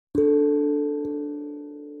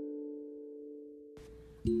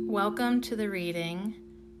Welcome to the reading,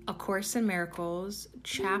 A Course in Miracles,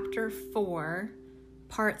 Chapter 4,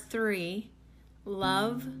 Part 3,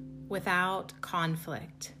 Love Without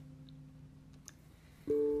Conflict.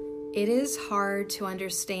 It is hard to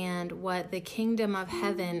understand what the kingdom of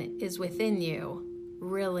heaven is within you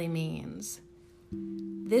really means.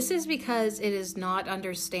 This is because it is not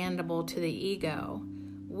understandable to the ego,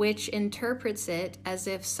 which interprets it as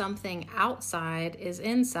if something outside is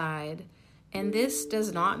inside, and this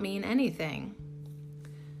does not mean anything.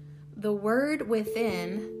 The word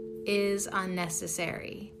within is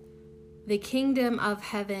unnecessary. The kingdom of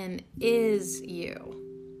heaven is you.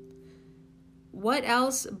 What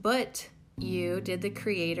else but you did the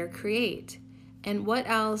Creator create? And what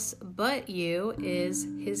else but you is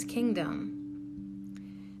His kingdom?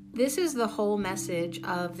 This is the whole message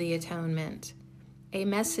of the atonement. A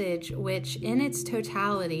message which in its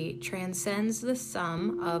totality transcends the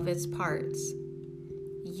sum of its parts.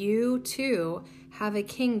 You, too, have a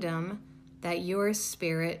kingdom that your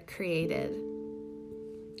spirit created.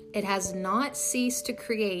 It has not ceased to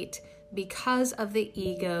create because of the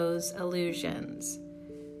ego's illusions.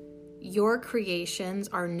 Your creations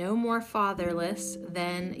are no more fatherless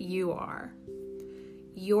than you are.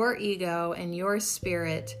 Your ego and your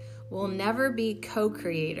spirit will never be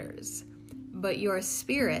co-creators, but your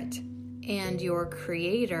spirit and your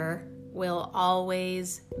Creator will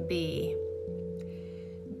always be.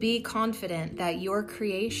 Be confident that your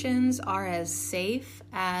creations are as safe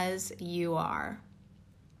as you are.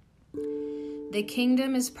 The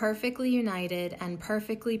kingdom is perfectly united and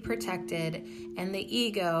perfectly protected, and the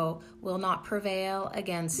ego will not prevail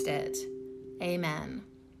against it. Amen.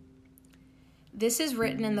 This is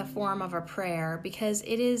written in the form of a prayer because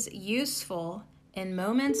it is useful in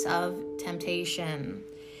moments of temptation.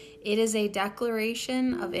 It is a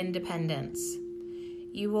declaration of independence.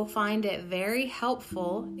 You will find it very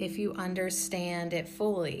helpful if you understand it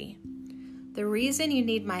fully. The reason you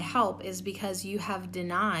need my help is because you have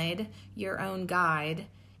denied your own guide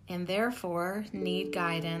and therefore need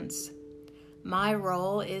guidance. My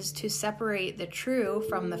role is to separate the true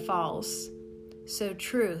from the false, so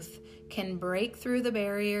truth can break through the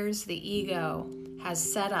barriers the ego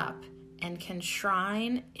has set up and can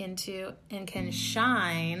shine into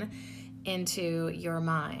your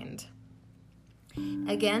mind.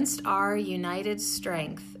 Against our united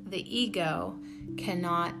strength, the ego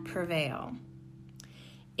cannot prevail.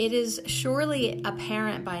 It is surely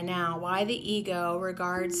apparent by now why the ego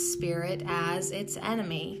regards spirit as its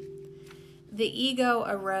enemy. The ego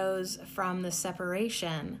arose from the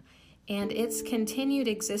separation, and its continued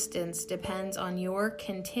existence depends on your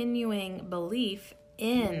continuing belief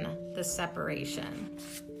in the separation.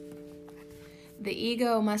 The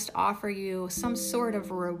ego must offer you some sort of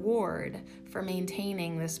reward for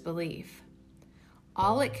maintaining this belief.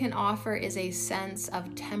 All it can offer is a sense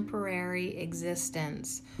of temporary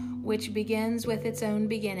existence, which begins with its own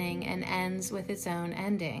beginning and ends with its own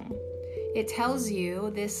ending. It tells you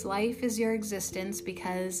this life is your existence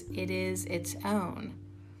because it is its own.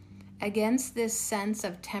 Against this sense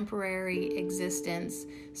of temporary existence,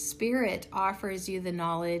 spirit offers you the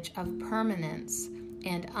knowledge of permanence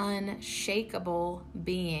and unshakable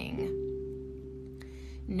being.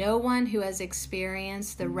 No one who has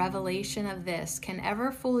experienced the revelation of this can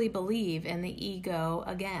ever fully believe in the ego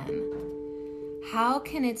again. How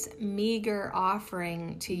can its meager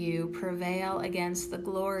offering to you prevail against the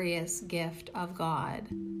glorious gift of God?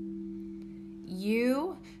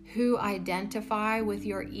 You who identify with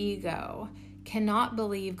your ego cannot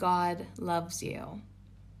believe God loves you.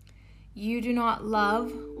 You do not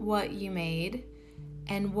love what you made,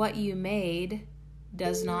 and what you made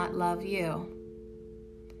does not love you.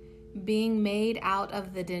 Being made out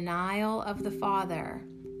of the denial of the Father,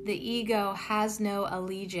 the ego has no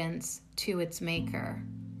allegiance to its maker.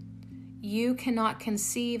 You cannot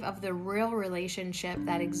conceive of the real relationship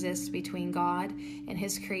that exists between God and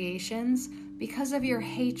His creations because of your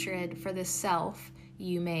hatred for the self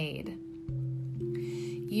you made.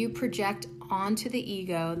 You project onto the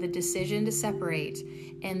ego the decision to separate,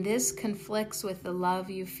 and this conflicts with the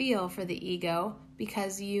love you feel for the ego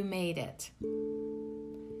because you made it.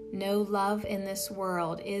 No love in this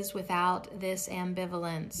world is without this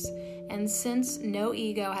ambivalence, and since no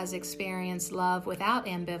ego has experienced love without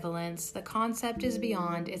ambivalence, the concept is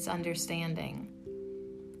beyond its understanding.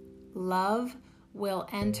 Love will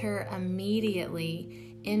enter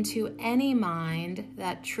immediately into any mind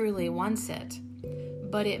that truly wants it,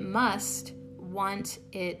 but it must want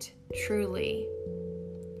it truly.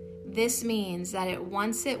 This means that it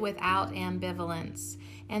wants it without ambivalence,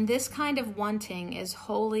 and this kind of wanting is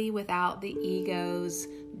wholly without the ego's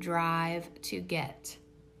drive to get.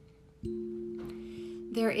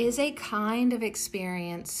 There is a kind of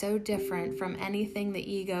experience so different from anything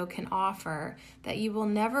the ego can offer that you will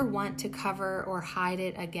never want to cover or hide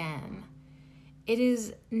it again. It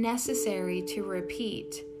is necessary to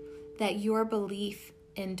repeat that your belief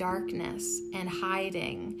in darkness and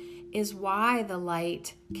hiding is why the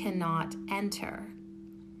light cannot enter.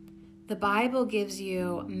 The Bible gives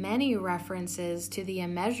you many references to the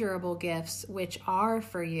immeasurable gifts which are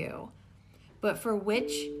for you, but for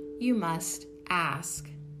which you must ask.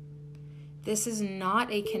 This is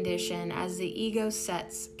not a condition as the ego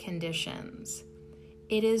sets conditions.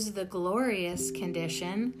 It is the glorious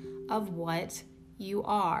condition of what you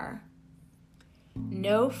are.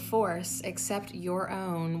 No force except your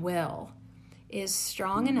own will is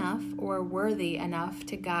strong enough or worthy enough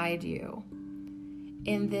to guide you.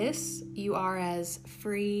 In this, you are as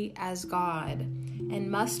free as God and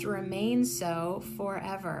must remain so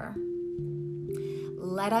forever.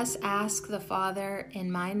 Let us ask the Father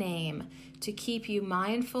in my name to keep you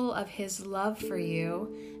mindful of his love for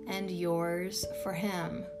you and yours for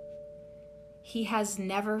him. He has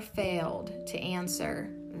never failed to answer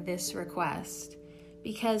this request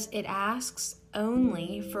because it asks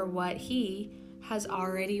only for what he has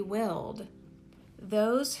already willed.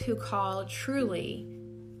 Those who call truly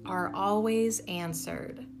are always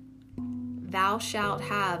answered. Thou shalt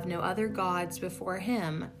have no other gods before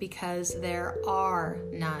him, because there are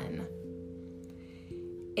none.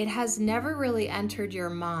 It has never really entered your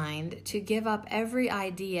mind to give up every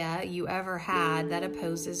idea you ever had that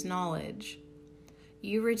opposes knowledge.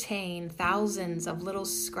 You retain thousands of little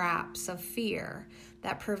scraps of fear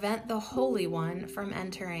that prevent the Holy One from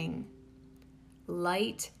entering.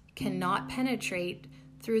 Light cannot penetrate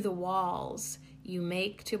through the walls you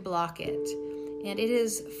make to block it, and it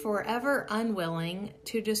is forever unwilling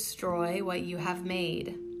to destroy what you have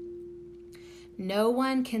made. No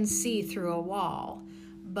one can see through a wall,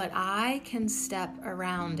 but I can step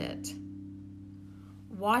around it.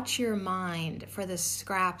 Watch your mind for the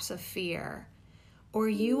scraps of fear, or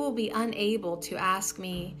you will be unable to ask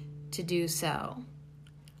me to do so.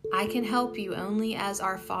 I can help you only as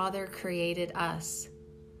our Father created us.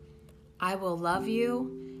 I will love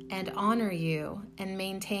you and honor you and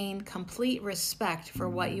maintain complete respect for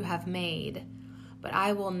what you have made, but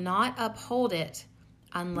I will not uphold it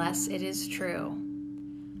unless it is true.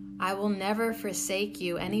 I will never forsake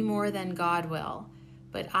you any more than God will,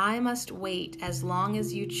 but I must wait as long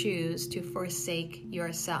as you choose to forsake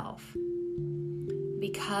yourself.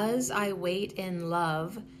 Because I wait in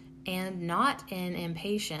love and not in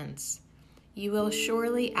impatience, you will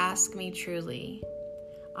surely ask me truly.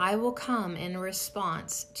 I will come in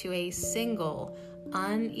response to a single,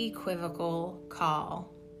 unequivocal call.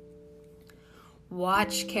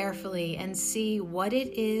 Watch carefully and see what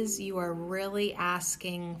it is you are really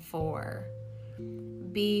asking for.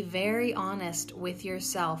 Be very honest with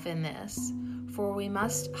yourself in this, for we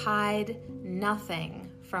must hide nothing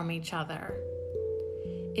from each other.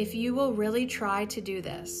 If you will really try to do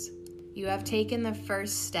this, you have taken the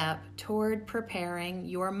first step toward preparing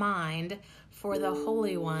your mind for the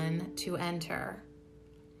Holy One to enter.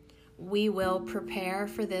 We will prepare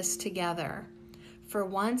for this together, for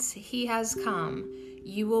once he has come,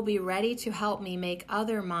 you will be ready to help me make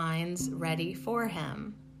other minds ready for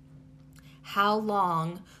him. How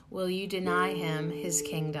long will you deny him his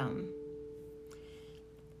kingdom?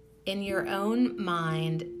 In your own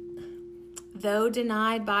mind, though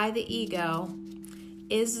denied by the ego,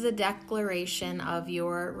 is the declaration of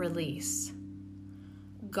your release.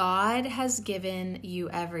 God has given you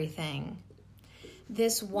everything.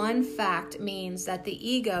 This one fact means that the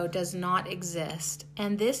ego does not exist,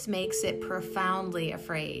 and this makes it profoundly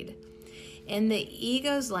afraid. In the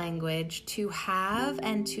ego's language, to have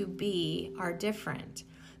and to be are different,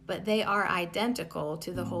 but they are identical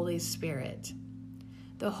to the Holy Spirit.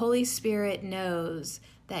 The Holy Spirit knows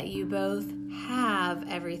that you both have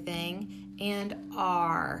everything and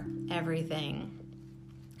are everything.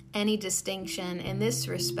 Any distinction in this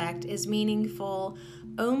respect is meaningful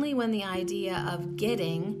only when the idea of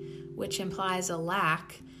getting, which implies a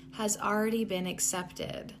lack, has already been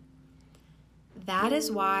accepted. That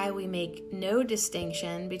is why we make no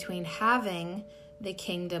distinction between having the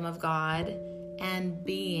kingdom of God and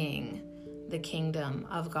being the kingdom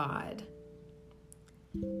of God.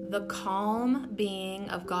 The calm being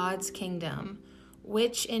of God's kingdom,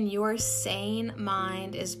 which in your sane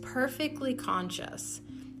mind is perfectly conscious,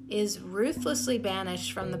 is ruthlessly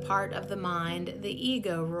banished from the part of the mind the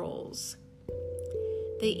ego rules.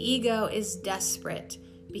 The ego is desperate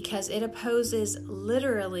because it opposes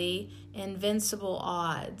literally invincible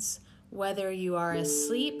odds, whether you are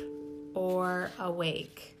asleep or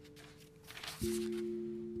awake.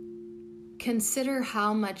 Consider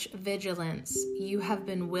how much vigilance you have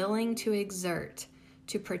been willing to exert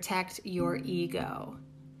to protect your ego,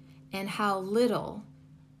 and how little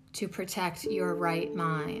to protect your right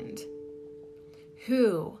mind.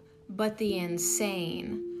 Who but the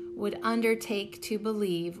insane would undertake to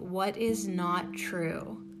believe what is not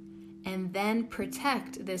true, and then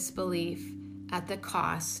protect this belief at the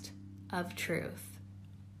cost of truth?